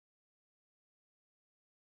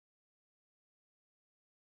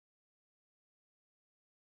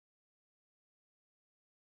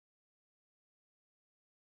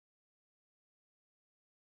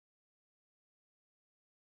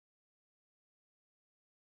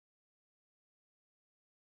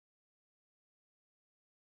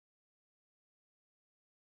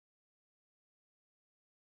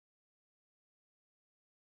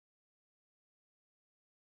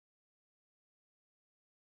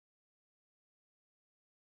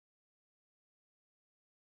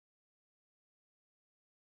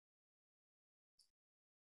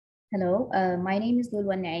Hello, my name is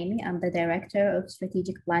Lulwa Naimi. I'm the Director of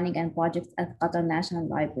Strategic Planning and Projects at Qatar National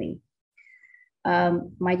Library.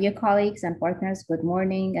 My dear colleagues and partners, good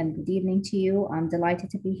morning and good evening to you. I'm delighted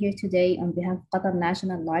to be here today on behalf of Qatar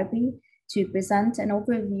National Library to present an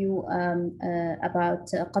overview about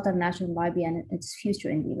Qatar National Library and its future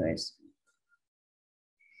endeavors.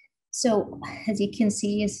 So, as you can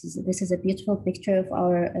see, this is a beautiful picture of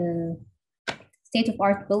our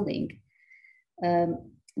state-of-art building.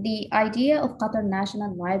 The idea of Qatar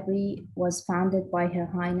National Library was founded by Her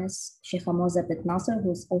Highness Sheikha Moza bint Nasser,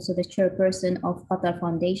 who's also the chairperson of Qatar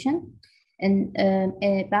Foundation, and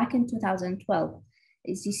back in 2012.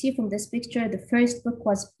 As you see from this picture, the first book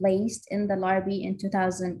was placed in the library in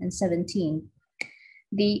 2017.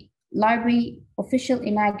 The library official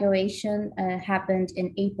inauguration happened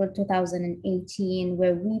in April 2018,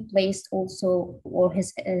 where we placed also, or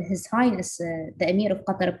His Highness, the Emir of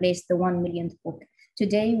Qatar, placed the 1 millionth book.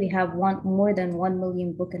 Today, we have more than 1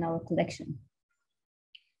 million books in our collection.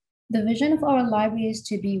 The vision of our library is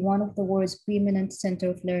to be one of the world's preeminent center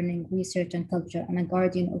of learning, research, and culture, and a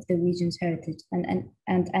guardian of the region's heritage, and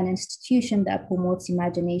an institution that promotes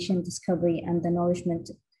imagination, discovery, and the nourishment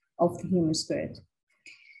of the human spirit.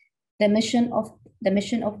 The mission of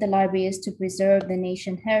the library is to preserve the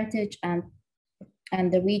nation's heritage and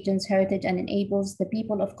the region's heritage, and enables the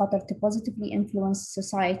people of Qatar to positively influence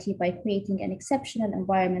society by creating an exceptional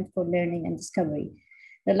environment for learning and discovery.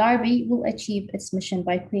 The library will achieve its mission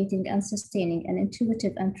by creating and sustaining an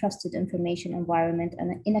intuitive and trusted information environment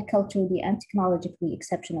and in a culturally and technologically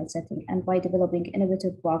exceptional setting, and by developing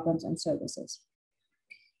innovative programs and services.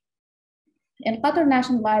 In Qatar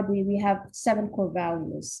National Library, we have 7 core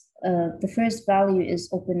values. The first value is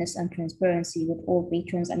openness and transparency with all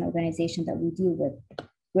patrons and organizations that we deal with,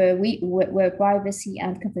 where privacy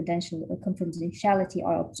and confidentiality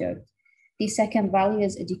are observed. The second value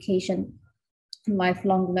is education and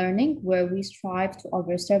lifelong learning, where we strive to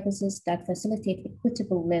offer services that facilitate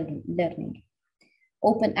equitable learning.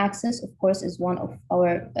 Open access, of course, is one of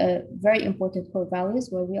our very important core values,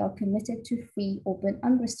 where we are committed to free, open,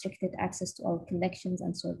 unrestricted access to our collections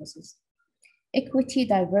and services. Equity,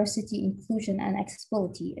 diversity, inclusion, and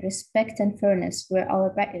accessibility, respect and fairness, where our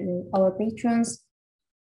patrons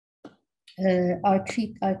are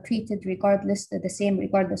treated the same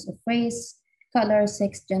regardless of race, color,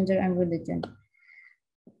 sex, gender, and religion,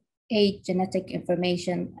 age, genetic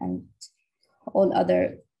information, and all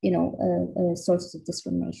other sources of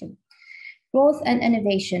discrimination. Growth and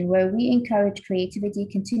innovation, where we encourage creativity,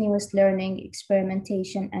 continuous learning,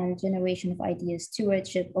 experimentation, and generation of ideas,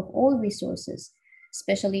 stewardship of all resources,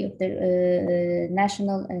 especially of the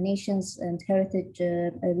nations and heritage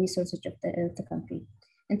resources of the country.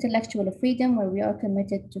 Intellectual freedom, where we are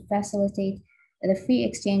committed to facilitate the free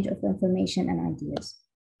exchange of information and ideas.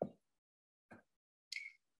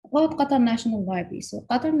 About Qatar National Library. So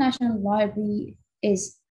Qatar National Library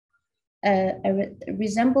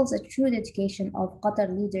resembles a true dedication of Qatar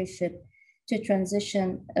leadership to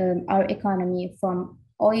transition our economy from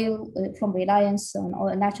reliance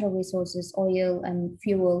on natural resources, oil and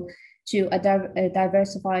fuel, to a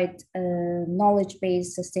diversified,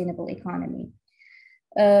 knowledge-based, sustainable economy.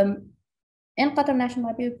 In Qatar National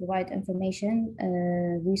Library, we provide information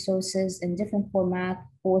resources in different formats,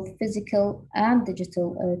 both physical and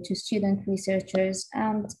digital, to student researchers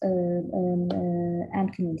and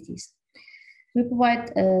communities. We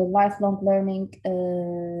provide lifelong learning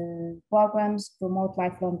programs, promote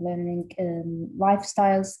lifelong learning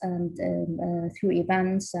lifestyles, and through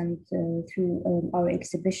events and through our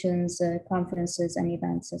exhibitions, conferences, and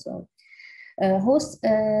events as well.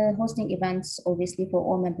 Hosting events, obviously, for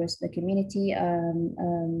all members of the community.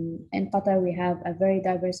 In Qatar, we have a very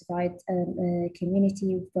diversified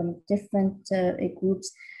community from different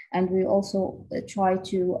groups, and we also try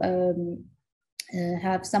to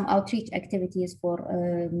have some outreach activities for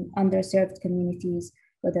underserved communities,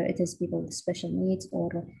 whether it is people with special needs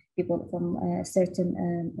or people from a certain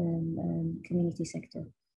community sector.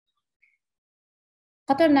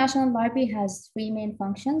 Qatar National Library has 3 main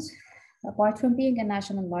functions. Apart from being a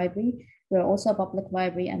national library, we're also a public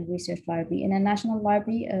library and research library. In a national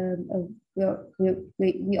library,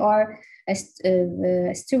 we are a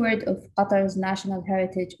steward of Qatar's national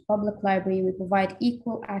heritage. Public library, we provide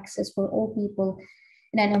equal access for all people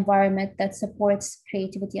in an environment that supports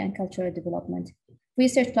creativity and cultural development.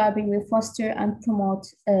 Research library, we foster and promote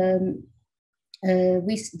the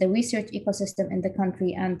research ecosystem in the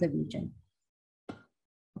country and the region.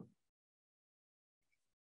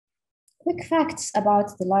 Quick facts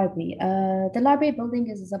about the library. The library building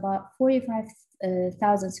is about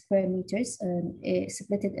 45,000 square meters,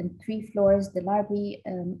 split it in 3 floors. The library,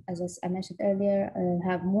 as I mentioned earlier,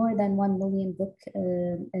 have more than 1 million books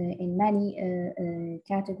in many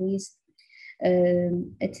categories.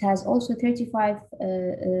 It has also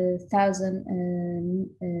 35,000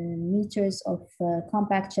 meters of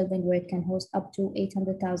compact shelving where it can host up to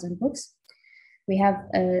 800,000 books. We have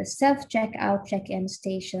self-checkout check-in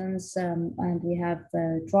stations, and we have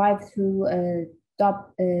drive-through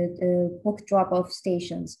book drop-off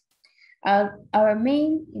stations. Our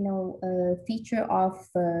main, feature of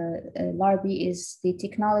library is the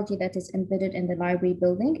technology that is embedded in the library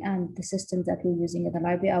building and the systems that we're using in the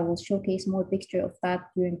library. I will showcase more picture of that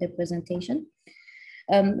during the presentation.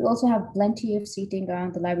 We also have plenty of seating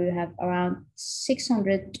around the library. We have around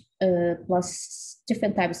 600 plus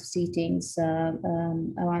different types of seatings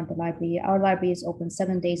around the library. Our library is open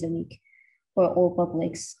 7 days a week for all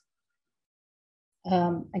publics.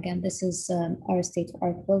 Again, this is our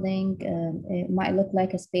state-of-art building. It might look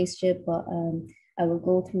like a spaceship, but I will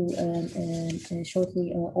go through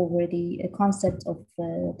shortly over the concept of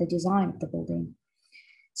the design of the building.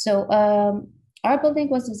 So our building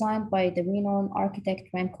was designed by the renowned architect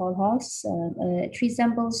Ren Koolhaas. It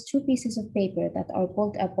resembles 2 pieces of paper that are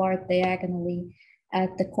pulled apart diagonally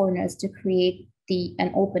at the corners to create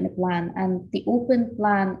an open plan. And the open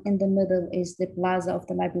plan in the middle is the plaza of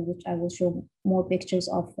the library, which I will show more pictures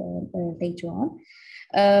of later on.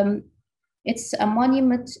 It's a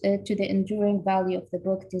monument to the enduring value of the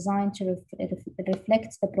book, designed to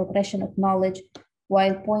reflect the progression of knowledge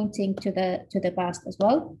while pointing to the past as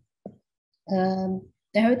well. The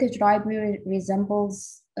Heritage Library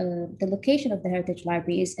resembles, the location of the Heritage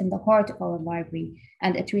Library is in the heart of our library,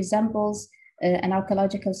 and it resembles an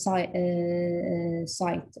archaeological site, and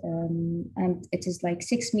it is like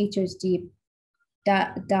 6 meters deep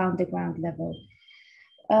down the ground level.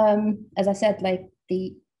 As I said, like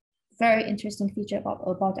the very interesting feature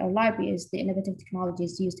about our library is the innovative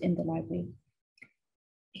technologies used in the library.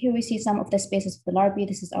 Here we see some of the spaces of the library.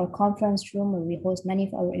 This is our conference room where we host many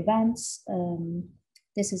of our events.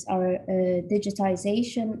 This is our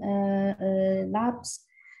digitization labs.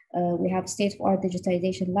 We have state-of-art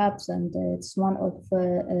digitization labs, and it's one of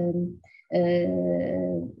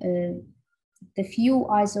the few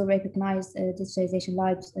ISO recognized digitization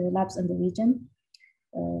labs in the region.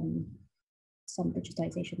 Some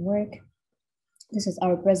digitization work. This is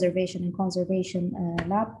our preservation and conservation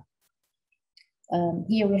lab.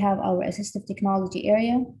 Here we have our assistive technology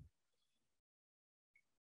area.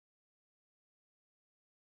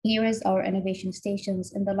 Here is our innovation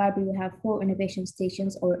stations. In the library, we have 4 innovation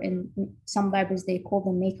stations, or in some libraries, they call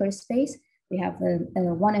them maker space. We have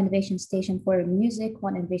 1 innovation station for music,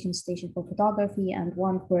 1 innovation station for photography, and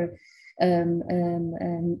 1 for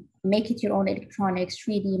make it your own electronics,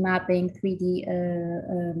 3D mapping, 3D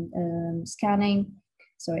scanning.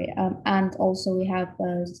 Sorry, and also we have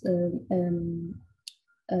 1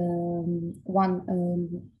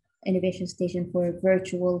 innovation station for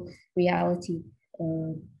virtual reality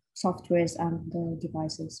softwares and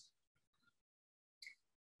devices.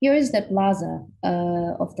 Here is the plaza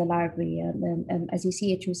of the library, and as you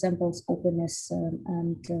see, it resembles openness,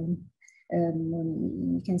 and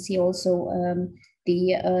you can see also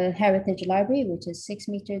the Heritage Library, which is 6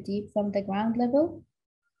 meters deep from the ground level.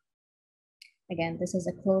 Again, this is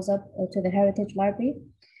a close-up to the Heritage Library.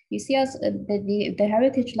 You see, as the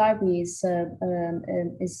Heritage Library is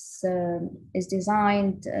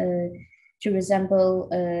designed to resemble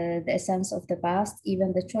the essence of the past.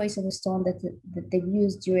 Even the choice of a stone that they've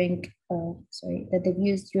used during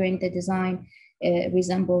the design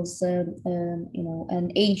resembles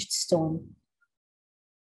an aged stone.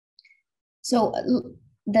 So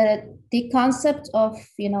the concept of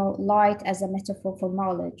light as a metaphor for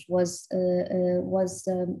knowledge was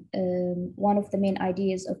one of the main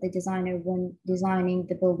ideas of the designer when designing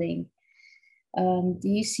the building.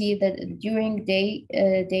 You see that during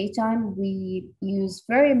daytime we use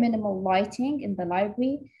very minimal lighting in the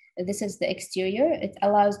library. This is the exterior. It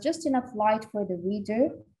allows just enough light for the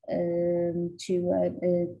reader to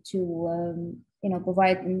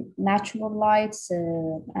provide natural lights,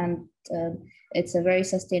 and it's a very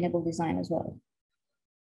sustainable design as well.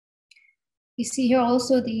 You see here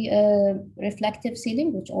also the reflective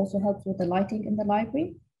ceiling, which also helps with the lighting in the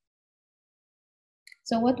library.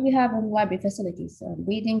 So what we have in library facilities: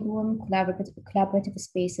 reading room, collaborative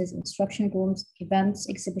spaces, instruction rooms, events,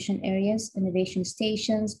 exhibition areas, innovation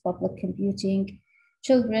stations, public computing,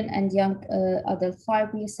 children and young adult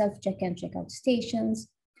library, self-check and checkout stations,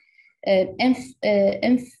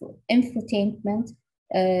 infotainment,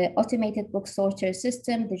 automated book sorter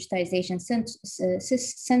system, digitization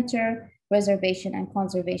center, reservation and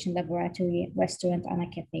conservation laboratory, restaurant, and a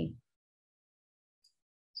cafe.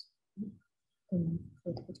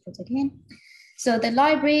 Again. So the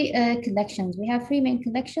library collections, we have three main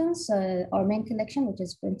collections. Our main collection, which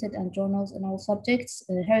is printed and journals in all subjects,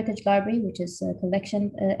 Heritage Library, which is a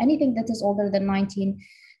collection, anything that is older than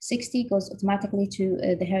 1960 goes automatically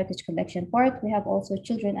to the Heritage Collection part. We have also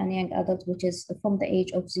children and young adults, which is from the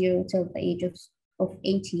age of 0 till the age of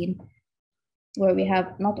 18, where we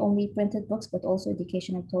have not only printed books, but also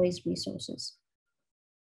educational toys, resources.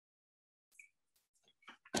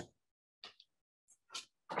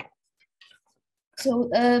 So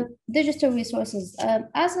digital resources.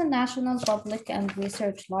 As a national public and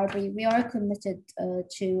research library, we are committed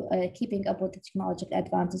to keeping up with the technological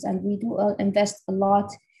advances, and we do invest a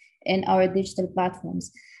lot in our digital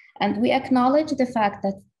platforms. And we acknowledge the fact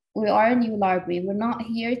that we are a new library. We're not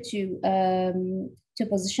here to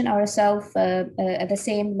position ourselves at the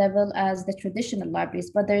same level as the traditional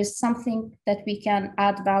libraries, but there is something that we can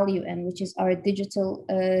add value in, which is our digital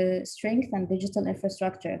strength and digital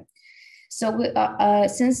infrastructure. So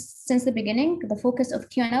since the beginning, the focus of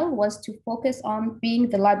QNL was to focus on being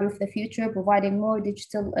the library of the future, providing more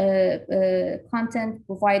digital content,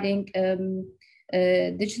 providing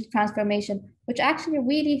digital transformation, which actually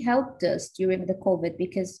really helped us during the COVID,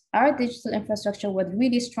 because our digital infrastructure was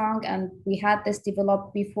really strong, and we had this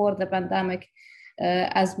developed before the pandemic,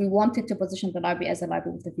 as we wanted to position the library as a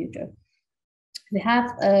library of the future. We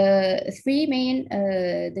have three main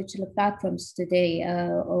digital platforms today.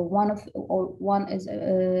 One is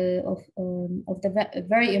of the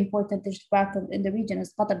very important digital platform in the region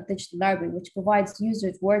is Qatar Digital Library, which provides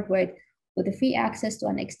users worldwide with a free access to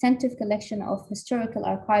an extensive collection of historical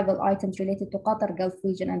archival items related to Qatar, Gulf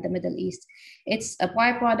region, and the Middle East. It's a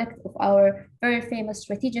byproduct of our very famous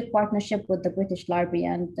strategic partnership with the British Library,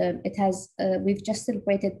 and we've just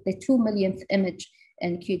celebrated the 2 millionth image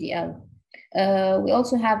in QDL. We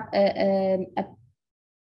also have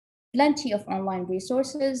plenty of online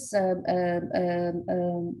resources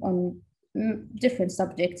on different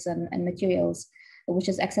subjects and materials, which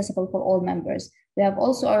is accessible for all members. We have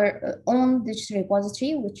also our own digital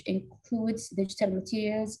repository, which includes digitized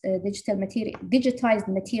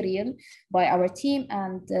material by our team,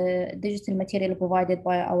 and digital material provided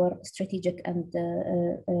by our strategic and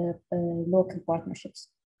local partnerships.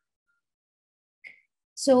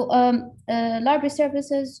 So library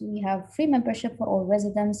services, we have free membership for all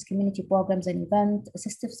residents, community programs and event,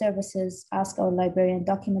 assistive services, Ask Our Librarian,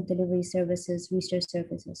 document delivery services, research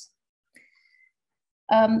services.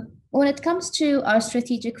 When it comes to our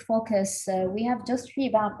strategic focus, we have just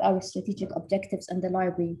revamped our strategic objectives in the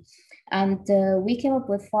library, and we came up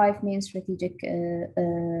with 5 main strategic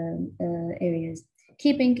areas,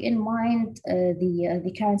 keeping in mind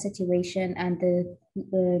the current situation and the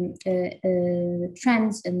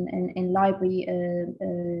trends in library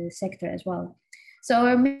sector as well. So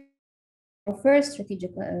our first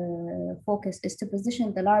strategic focus is to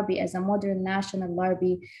position the library as a modern national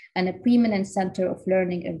library and a preeminent center of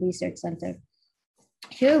learning and research center.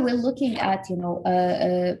 Here we're looking at,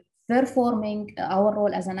 performing our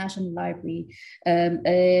role as a national library,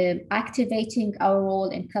 activating our role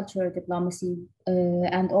in cultural diplomacy,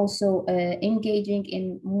 and also engaging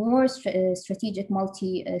in more strategic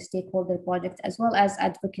multi-stakeholder projects, as well as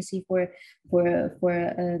advocacy for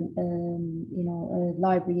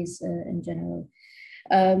libraries in general.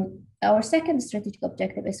 Our second strategic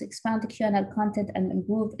objective is to expand the QNL content and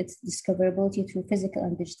improve its discoverability through physical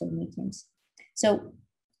and digital mediums. So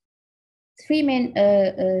 3 main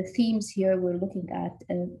themes here we're looking at: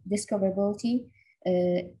 discoverability,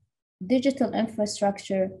 digital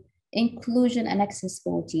infrastructure, inclusion, and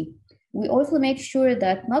accessibility. We also make sure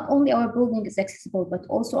that not only our building is accessible, but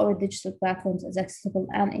also our digital platforms is accessible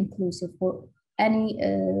and inclusive for any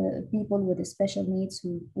people with special needs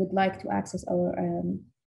who would like to access our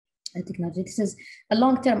technology. This is a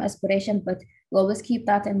long-term aspiration, but we always keep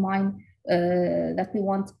that in mind, that we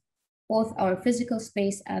want both our physical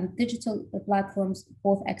space and digital platforms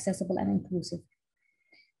both accessible and inclusive.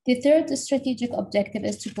 The third strategic objective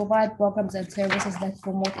is to provide programs and services that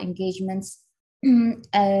promote engagements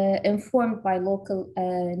informed by local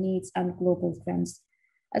needs and global trends.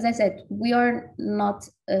 As I said, we are not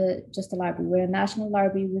just a library, we're a national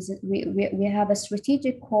library. We have a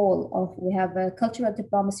strategic role we have a cultural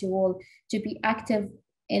diplomacy role to be active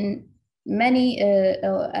in many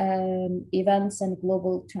events and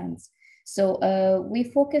global trends. So we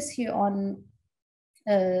focus here on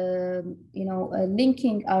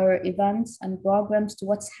linking our events and programs to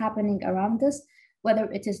what's happening around us, whether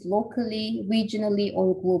it is locally, regionally,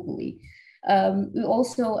 or globally. We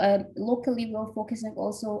also, locally, we're focusing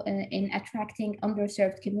also in attracting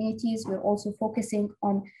underserved communities. We're also focusing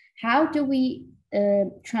on how do we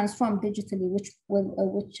transform digitally,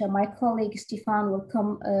 which my colleague Stefan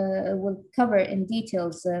will cover in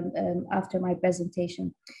details after my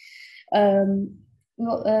presentation.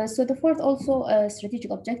 So the fourth also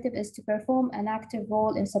strategic objective is to perform an active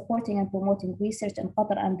role in supporting and promoting research in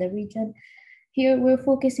Qatar and the region. Here we're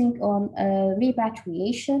focusing on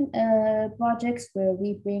repatriation projects where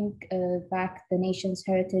we bring back the nation's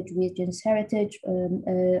heritage, region's heritage.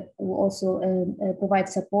 We also provide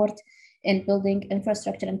support in building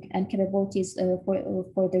infrastructure and capabilities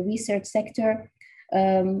for the research sector.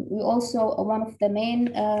 We also, one of the main,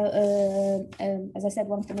 as I said,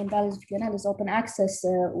 one of the main values of QNL is open access,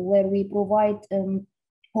 where we provide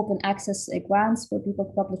open access grants for people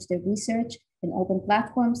to publish their research in open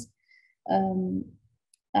platforms.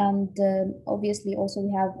 Obviously also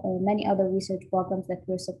we have many other research programs that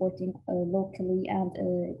we're supporting locally and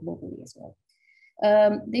globally as well.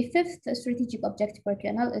 The fifth strategic objective for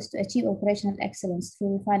QNL is to achieve operational excellence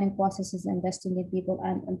through refining processes, investing in people,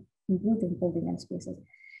 and improving building and spaces.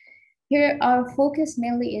 Here, our focus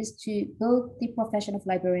mainly is to build the profession of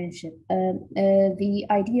librarianship. The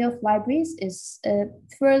idea of libraries is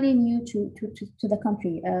fairly new to the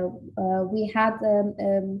country. We had,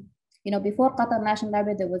 you know, before Qatar National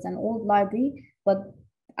Library, there was an old library, but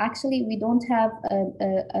actually we don't have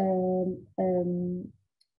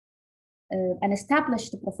an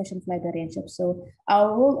established profession of librarianship. So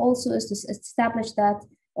our role also is to establish that,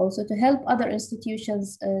 also to help other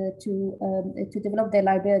institutions to develop their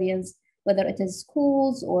librarians, whether it is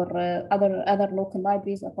schools or other local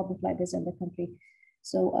libraries or public libraries in the country.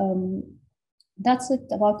 So that's it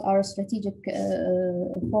about our strategic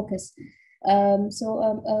focus. A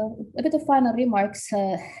bit of final remarks.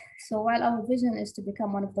 So while our vision is to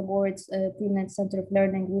become one of the world's preeminent center of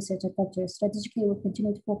learning, research, and culture, strategically we'll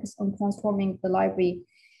continue to focus on transforming the library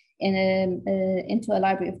into a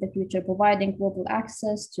library of the future, providing global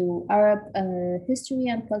access to Arab history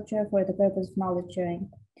and culture for the purpose of knowledge sharing.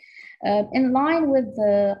 In line with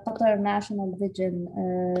the Qatar National Vision,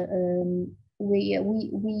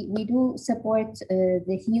 we do support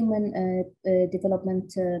the human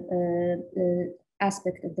development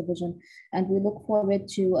aspect of the vision, and we look forward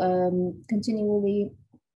to continually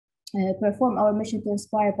perform our mission to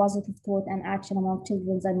inspire positive thought and action among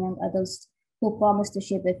children and young adults who promise to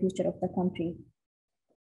shape the future of the country.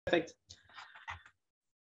 Perfect.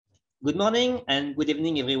 Good morning and good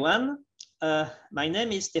evening, everyone. My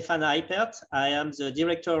name is Stefan Eipert. I am the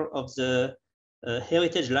director of the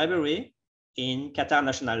Heritage Library in Qatar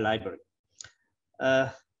National Library.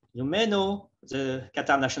 You may know the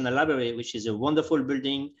Qatar National Library, which is a wonderful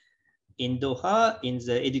building in Doha, in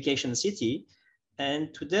the education city.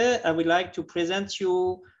 And today I would like to present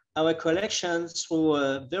you our collection through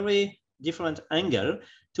a very different angle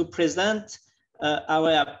to present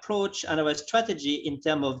our approach and our strategy in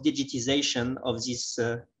terms of digitization of these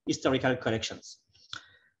historical collections.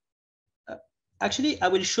 Actually, I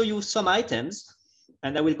will show you some items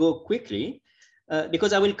and I will go quickly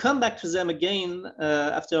because I will come back to them again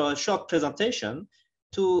after a short presentation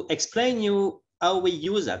to explain you how we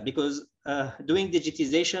use that, because doing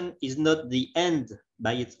digitization is not the end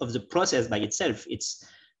of the process by itself. It's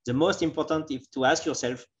the most important is to ask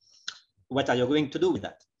yourself, what are you going to do with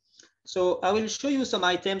that? So I will show you some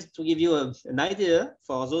items to give you an idea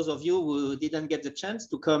for those of you who didn't get the chance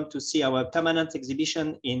to come to see our permanent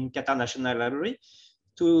exhibition in Qatar National Library,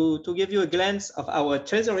 to give you a glance of our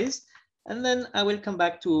treasuries, and then I will come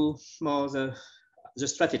back to more the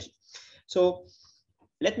strategy. So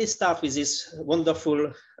let me start with this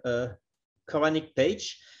wonderful Quranic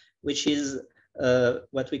page, which is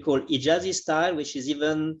what we call Ijazi style, which is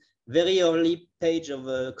even very early page of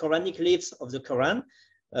Quranic leaves of the Quran,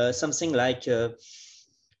 something like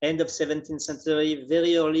end of 17th century,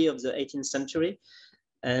 very early of the 18th century.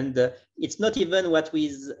 And it's not even what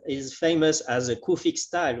is famous as a Kufic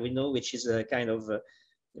style, we know, which is a kind of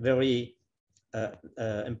very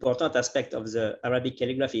important aspect of the Arabic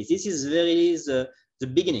calligraphy. This is really the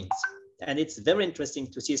beginnings. And it's very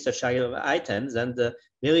interesting to see such kind of items, and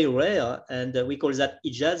very rare. And we call that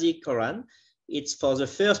Ijazi Quran. It's for the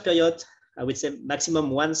first period, I would say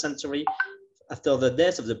maximum 1 century after the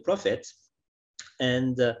death of the Prophet.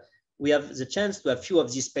 And we have the chance to have few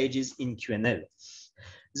of these pages in QNL.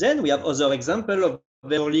 Then we have other examples of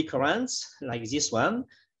very early Qurans, like this one,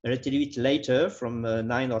 a little bit later from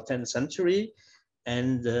 9th or 10th century.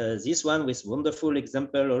 And this one with wonderful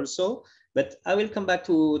example also, but I will come back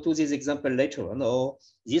to this example later on. Or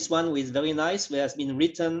this one with very nice, where has been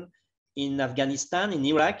written in Afghanistan, in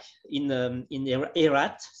Iraq, in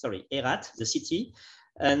Herat, the city.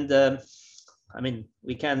 And I mean,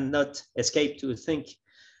 we cannot escape to think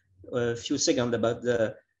a few seconds about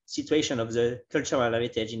the situation of the cultural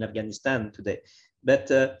heritage in Afghanistan today. But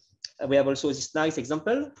we have also this nice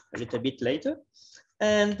example a little bit later.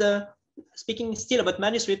 And speaking still about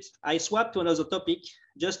manuscripts, I swapped to another topic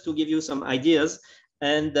just to give you some ideas.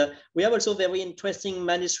 And we have also very interesting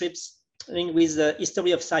manuscripts with the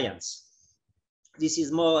history of science. This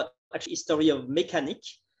is more actually history of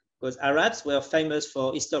mechanics, because Arabs were famous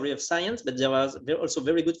for history of science, but they were also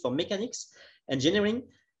very good for mechanics, engineering.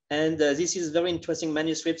 And this is very interesting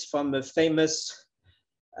manuscripts from famous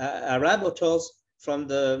Arab authors from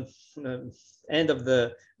the end of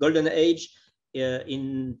the Golden Age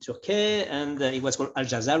in Turkey, and it was called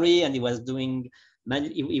Al-Jazari, and he was doing,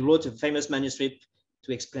 he wrote a famous manuscript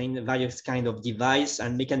to explain the various kind of device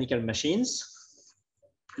and mechanical machines.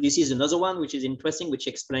 This is another one which is interesting, which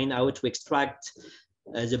explains how to extract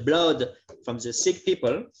the blood from the sick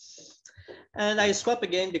people. And I swap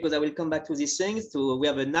again because I will come back to these things. We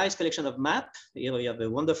have a nice collection of maps. Here we have a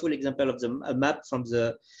wonderful example of a map from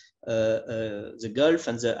the Gulf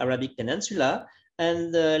and the Arabic Peninsula.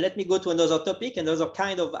 And let me go to another topic, another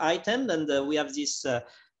kind of item. And we have this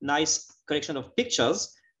nice collection of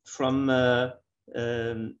pictures from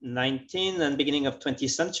 19th and beginning of 20th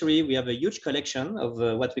century. We have a huge collection of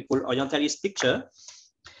what we call Orientalist picture.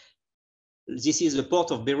 This is the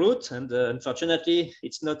port of Beirut, and unfortunately,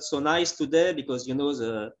 it's not so nice today because, you know,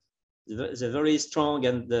 the very strong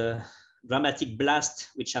and dramatic blast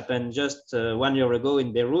which happened just 1 year ago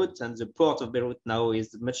in Beirut, and the port of Beirut now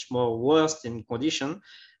is much more worse in condition.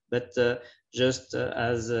 But just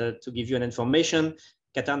as to give you an information,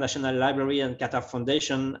 Qatar National Library and Qatar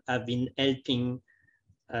Foundation have been helping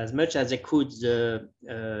as much as they could the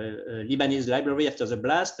Lebanese library after the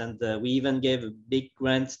blast, and we even gave a big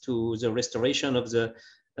grant to the restoration of the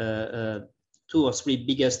 2 or 3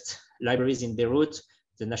 biggest libraries in Beirut,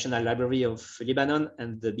 the National Library of Lebanon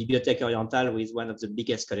and the Bibliothèque Orientale, with one of the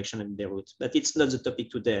biggest collections in Beirut. But it's not the topic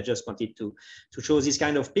today. I just wanted to show this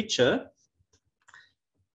kind of picture.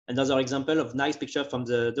 Another example of nice picture from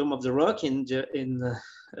the Dome of the Rock in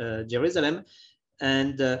Jerusalem.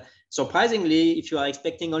 And surprisingly, if you are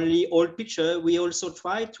expecting only old picture, we also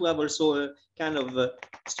try to have also a kind of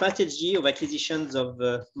strategy of acquisitions of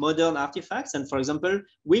modern artifacts. And for example,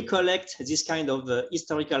 we collect this kind of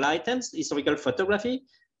historical items, historical photography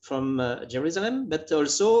from Jerusalem, but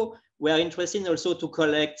also we are interested also to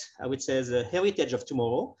collect, I would say, the heritage of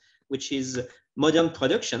tomorrow, which is modern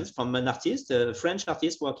productions from an artist, a French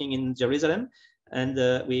artist working in Jerusalem.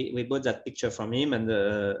 And we bought that picture from him, and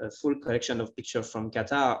a full collection of pictures from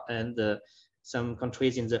Qatar and some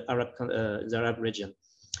countries in the Arab region.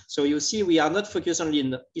 So you see, we are not focused only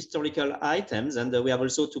on historical items, and we have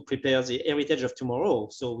also to prepare the heritage of tomorrow.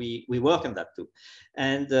 So we work on that too.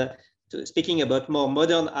 And speaking about more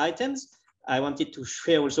modern items, I wanted to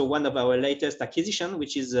share also one of our latest acquisition,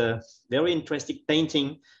 which is a very interesting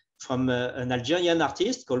painting from an Algerian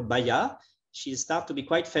artist called Baya. She started to be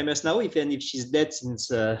quite famous now, even if she's dead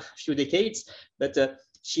since a few decades. But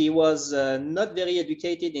she was not very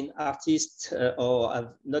educated in artist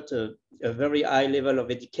or not a very high level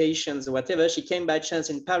of education or whatever. She came by chance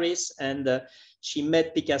in Paris, and she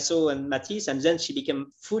met Picasso and Matisse, and then she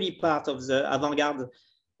became fully part of the avant-garde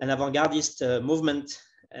and avant-gardist movement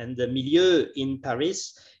and the milieu in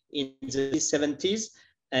Paris in the 70s.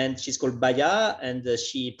 And she's called Baya, and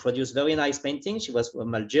she produced very nice paintings. She was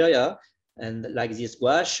from Algeria, and like this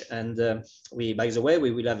gouache. And by the way,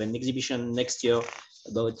 we will have an exhibition next year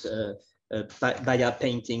about Baya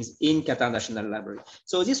paintings in Qatar National Library.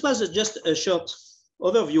 So this was just a short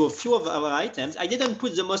overview of a few of our items. I didn't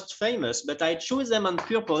put the most famous, but I chose them on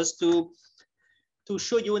purpose to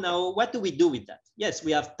show you now what do we do with that. Yes,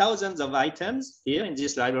 we have thousands of items here in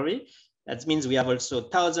this library. That means we have also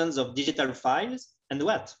thousands of digital files. And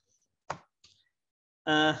what?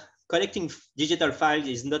 Collecting digital files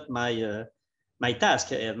is not my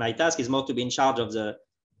task. My task is more to be in charge of the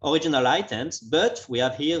original items, but we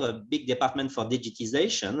have here a big department for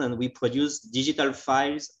digitization, and we produce digital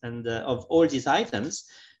files and of all these items,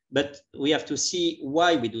 but we have to see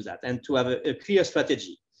why we do that and to have a clear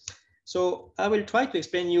strategy. So I will try to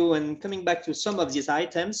explain you, and coming back to some of these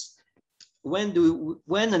items, when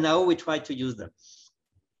and how we try to use them.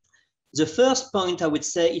 The first point I would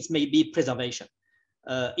say is maybe preservation.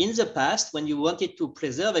 in the past, when you wanted to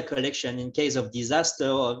preserve a collection in case of disaster,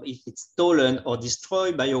 or if it's stolen or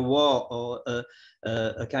destroyed by a war or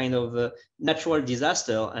a kind of natural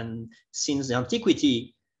disaster, and since the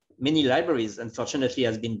antiquity, many libraries, unfortunately,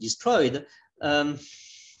 has been destroyed,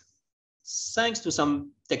 thanks to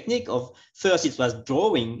some technique of, first it was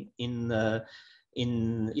drawing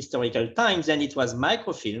in historical times, then it was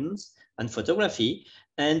microfilms and photography.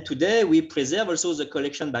 And today we preserve also the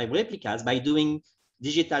collection by replicas, by doing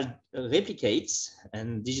digital replicates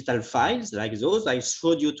and digital files like those I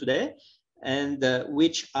showed you today, and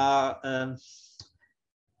which are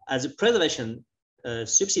as a preservation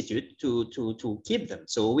substitute to keep them.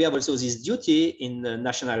 So we have also this duty in the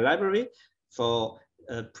National Library for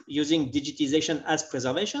using digitization as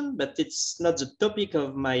preservation, but it's not the topic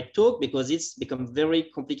of my talk because it's become very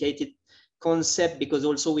complicated concept, because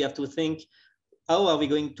also we have to think, how are we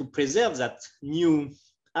going to preserve that new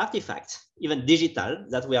artifact, even digital,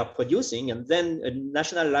 that we are producing? And then a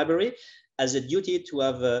National Library has a duty to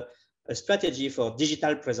have a strategy for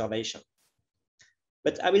digital preservation.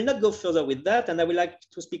 But I will not go further with that, and I would like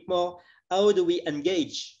to speak more, how do we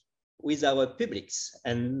engage with our publics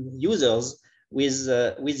and users with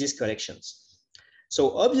these collections?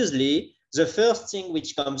 So obviously, the first thing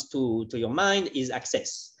which comes to your mind is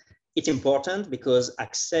access. It's important because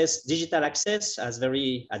access, digital access, has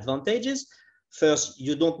very advantages. First,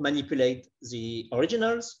 you don't manipulate the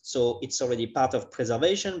originals, so it's already part of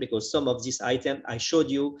preservation, because some of these items I showed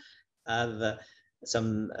you have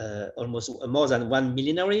some almost more than 1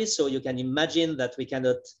 millenary. So you can imagine that we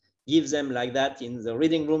cannot give them like that in the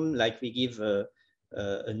reading room, like we give a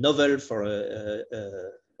novel for a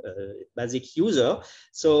basic user.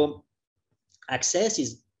 So access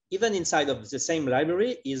is, even inside of the same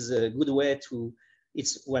library, is a good way to,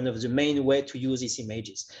 it's one of the main way to use these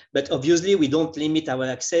images. But obviously we don't limit our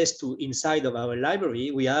access to inside of our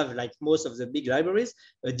library. We have, like most of the big libraries,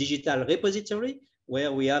 a digital repository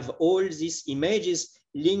where we have all these images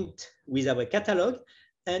linked with our catalog.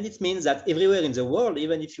 And it means that everywhere in the world,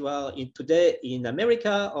 even if you are today in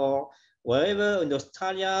America or wherever, in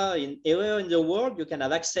Australia, anywhere in the world, you can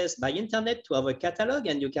have access by internet to our catalog,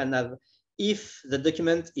 and you can have, if the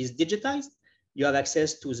document is digitized, you have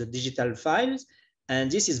access to the digital files. And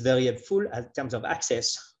this is very helpful in terms of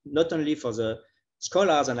access, not only for the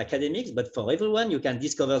scholars and academics, but for everyone. You can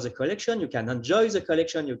discover the collection, you can enjoy the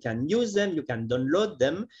collection, you can use them, you can download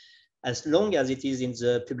them, as long as it is in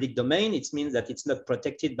the public domain. It means that it's not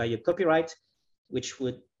protected by a copyright, which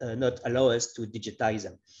would not allow us to digitize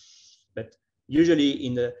them. But usually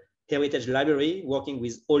in the heritage library, working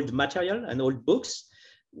with old material and old books,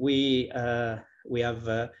 we have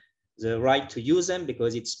the right to use them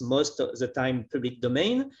because it's most of the time public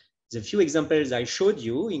domain. The few examples I showed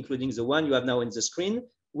you, including the one you have now on the screen,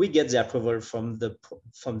 we get the approval from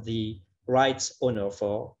the rights owner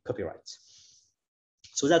for copyright.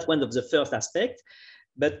 So that's one of the first aspects,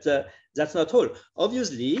 but that's not all.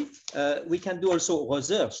 Obviously, we can do also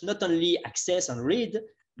research, not only access and read,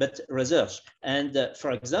 but research. And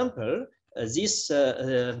for example, these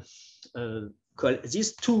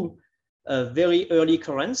two very early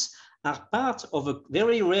currents are part of a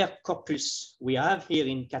very rare corpus we have here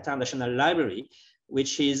in Qatar National Library,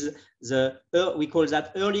 which is we call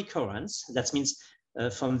that early currents. That means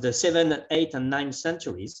from the 7th, 8th, and 9th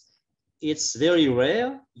centuries. It's very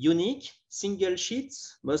rare, unique, single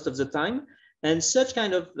sheets most of the time. And such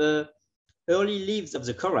kind of early leaves of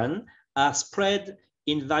the Quran are spread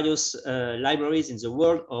in various libraries in the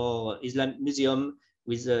world, or Islamic museum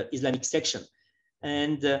with Islamic section.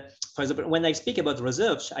 And for example, when I speak about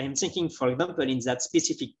research, I am thinking, for example, in that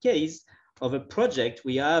specific case of a project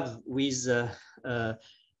we have with a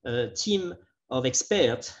team of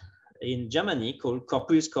experts in Germany called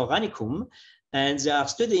Corpus Coranicum, and they are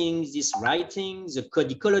studying this writing, the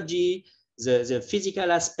codicology, the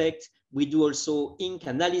physical aspect. We do also ink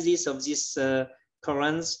analysis of these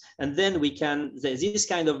Qurans, and then we can, this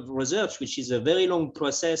kind of research, which is a very long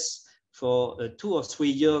process for a 2 or 3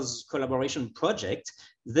 years collaboration project,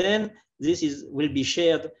 then this will be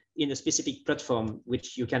shared in a specific platform,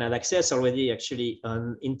 which you can have access already actually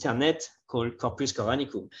on internet, called Corpus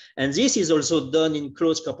Coranicum. And this is also done in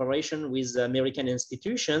close cooperation with the American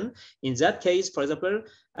institution. In that case, for example,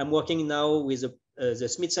 I'm working now with the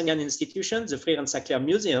Smithsonian Institution, the Freer and Sackler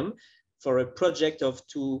Museum, for a project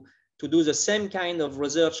to do the same kind of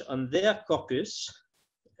research on their corpus.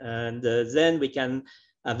 And then we can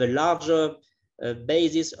have a larger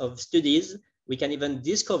basis of studies. We can even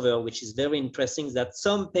discover, which is very interesting, that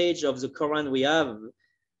some page of the Quran we have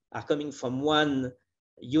are coming from one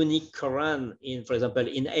unique Quran in, for example,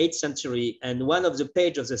 in 8th century, and one of the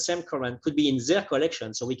pages of the same Quran could be in their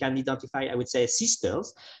collection. So we can identify, I would say,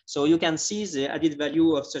 sisters. So you can see the added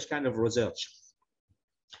value of such kind of research.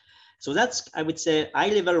 So that's, I would say,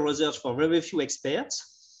 high-level research for very few experts.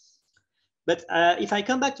 But if I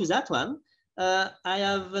come back to that one, I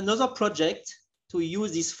have another project to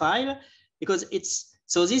use this file because it's,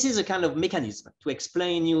 so this is a kind of mechanism to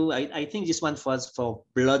explain you. I think this one was for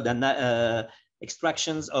blood and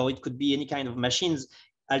extractions, or it could be any kind of machines.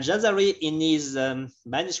 Al-Jazari in his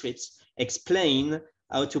manuscripts explain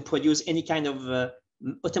how to produce any kind of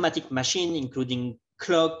automatic machine, including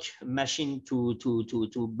clock machine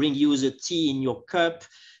to bring you the tea in your cup,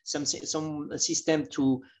 some system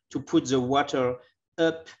to put the water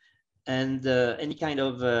up, and any kind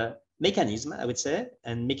of mechanism, I would say,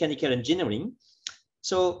 and mechanical engineering.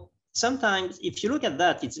 So sometimes if you look at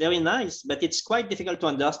that, it's very nice, but it's quite difficult to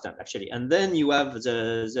understand actually. And then you have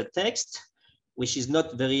the text, which is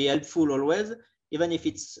not very helpful always. Even if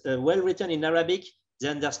it's well written in Arabic, the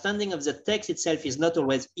understanding of the text itself is not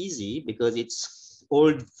always easy because it's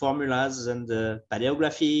old formulas and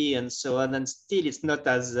paleography and so on. And still it's not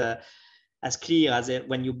as clear as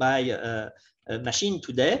when you buy a machine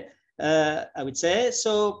today, I would say.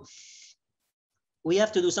 So we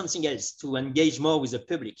have to do something else to engage more with the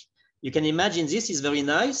public. You can imagine this is very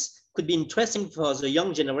nice, could be interesting for the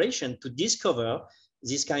young generation to discover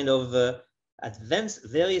this kind of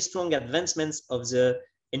very strong advancements of the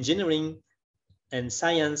engineering and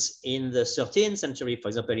science in the 13th century, for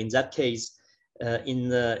example, in that case, in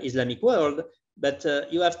the Islamic world. But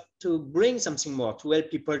you have to bring something more to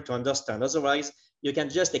help people to understand. Otherwise, you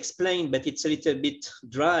can just explain, but it's a little bit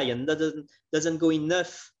dry and doesn't go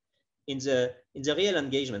enough in the real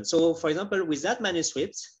engagement. So, for example, with that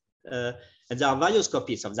manuscript, and there are various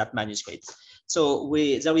copies of that manuscript. So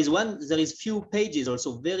there is few pages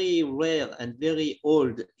also very rare and very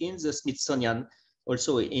old in the Smithsonian,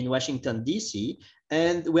 also in Washington, DC.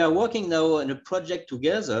 And we are working now on a project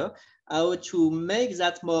together how to make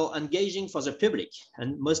that more engaging for the public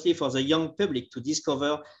and mostly for the young public to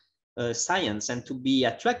discover science and to be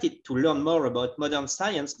attracted to learn more about modern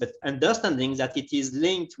science, but understanding that it is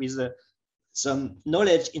linked with some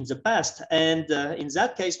knowledge in the past. And in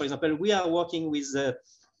that case, for example, we are working with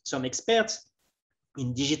some experts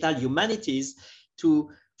in digital humanities to,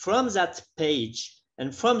 from that page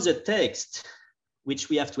and from the text, which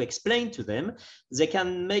we have to explain to them, they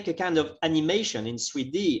can make a kind of animation in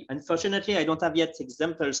 3D. Unfortunately, I don't have yet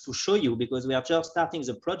examples to show you because we are just starting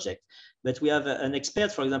the project. But we have an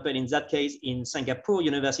expert, for example, in that case, in Singapore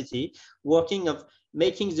University, working of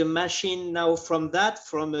making the machine now from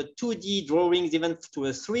a 2D drawings even to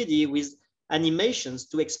a 3D with animations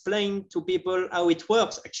to explain to people how it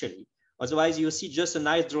works actually. Otherwise, you see just a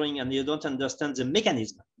nice drawing and you don't understand the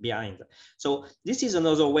mechanism behind. So this is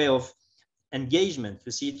another way of engagement,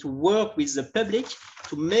 you see, to work with the public,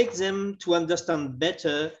 to make them to understand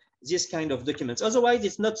better this kind of documents. Otherwise,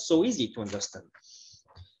 it's not so easy to understand.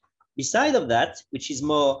 Beside of that, which is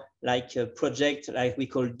more like a project like we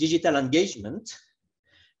call digital engagement,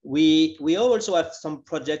 we also have some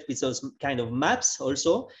project with those kind of maps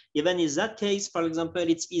also. Even in that case, for example,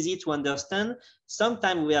 it's easy to understand.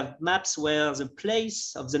 Sometimes we have maps where the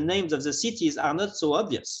place of the names of the cities are not so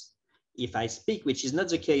obvious. If I speak, which is not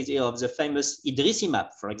the case here of the famous Idrisi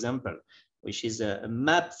map, for example, which is a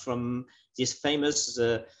map from this famous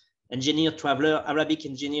engineer traveler, Arabic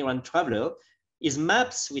engineer and traveler. Is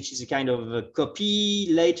maps, which is a kind of a copy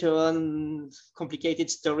later on, complicated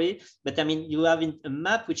story. But I mean, you have a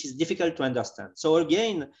map which is difficult to understand. So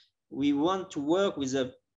again, we want to work with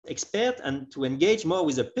an expert and to engage more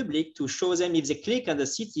with the public to show them if they click on the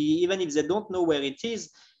city, even if they don't know where it is,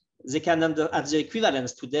 they can have the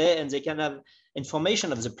equivalence today and they can have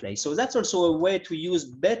information of the place. So that's also a way to use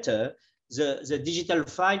better the digital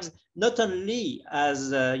files, not only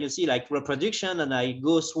as you see like reproduction and I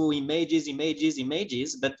go through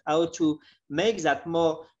images, but how to make that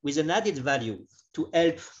more with an added value to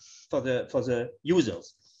help for the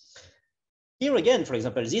users. Here again, for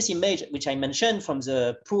example, this image which I mentioned from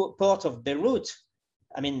the port of Beirut,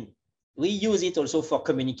 I mean, we use it also for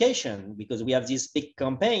communication because we have this big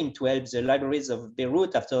campaign to help the libraries of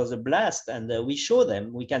Beirut after the blast, and we show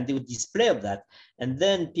them, we can do display of that. And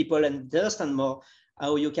then people understand more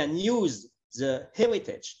how you can use the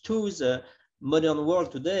heritage to the modern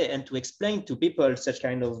world today and to explain to people such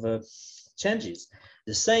kind of changes.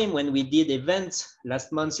 The same when we did events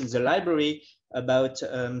last month in the library about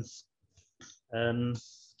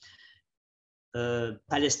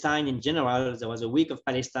Palestine in general. There was a week of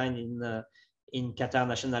Palestine in Qatar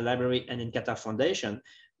National Library and in Qatar Foundation,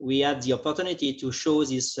 we had the opportunity to show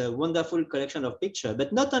this wonderful collection of pictures,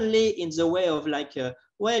 but not only in the way of like,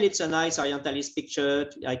 well, it's a nice Orientalist picture,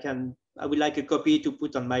 I would like a copy to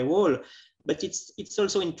put on my wall, but it's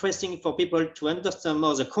also interesting for people to understand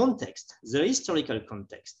more the context, the historical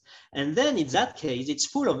context. And then in that case, it's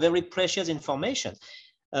full of very precious information.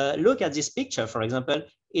 Look at this picture, for example.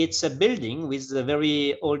 It's a building with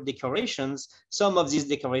very old decorations. Some of these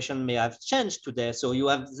decorations may have changed today. So you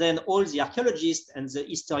have then all the archaeologists and the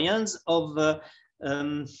historians of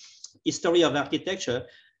history of architecture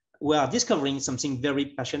who are discovering something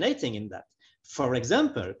very fascinating in that. For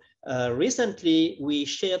example, recently we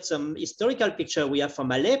shared some historical picture we have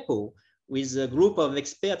from Aleppo with a group of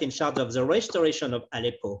experts in charge of the restoration of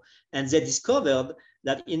Aleppo. And they discovered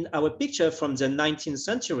that in our picture from the 19th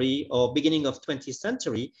century or beginning of 20th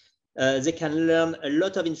century, they can learn a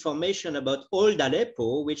lot of information about old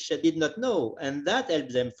Aleppo, which they did not know. And that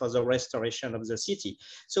helped them for the restoration of the city.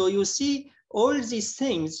 So you see, all these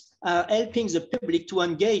things are helping the public to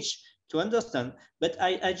engage, to understand. But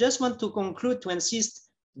I just want to conclude to insist,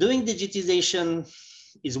 doing digitization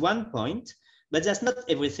is one point, but that's not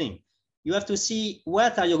everything. You have to see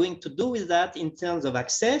what are you going to do with that in terms of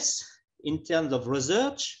access, in terms of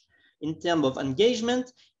research, in terms of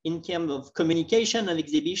engagement, in terms of communication and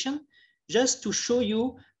exhibition, just to show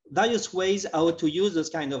you various ways how to use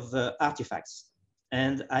those kind of artifacts.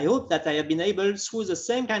 And I hope that I have been able, through the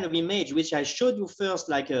same kind of image, which I showed you first,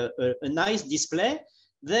 like a nice display,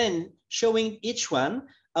 then showing each one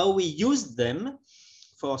how we used them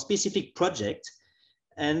for a specific project,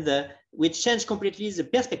 and which changed completely the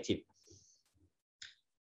perspective.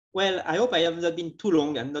 Well, I hope I have not been too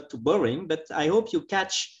long and not too boring, but I hope you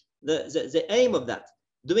catch the aim of that.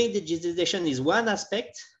 Doing digitization is one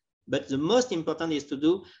aspect, but the most important is to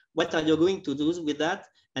do what are you going to do with that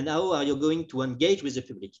and how are you going to engage with the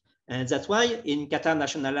public. And that's why in Qatar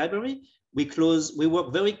National Library, we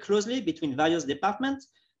work very closely between various departments.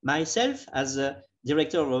 Myself as a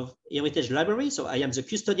director of Heritage Library, so I am the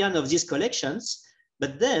custodian of these collections,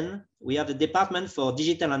 but then we have the department for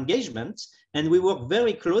digital engagement, and we work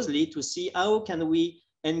very closely to see how can we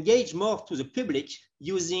engage more to the public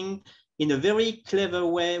using in a very clever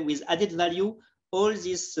way with added value all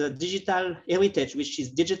this digital heritage, which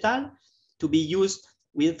is digital, to be used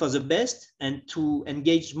for the best and to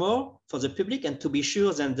engage more for the public and to be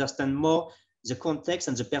sure they understand more the context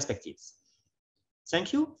and the perspectives.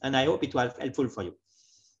 Thank you, and I hope it was helpful for you.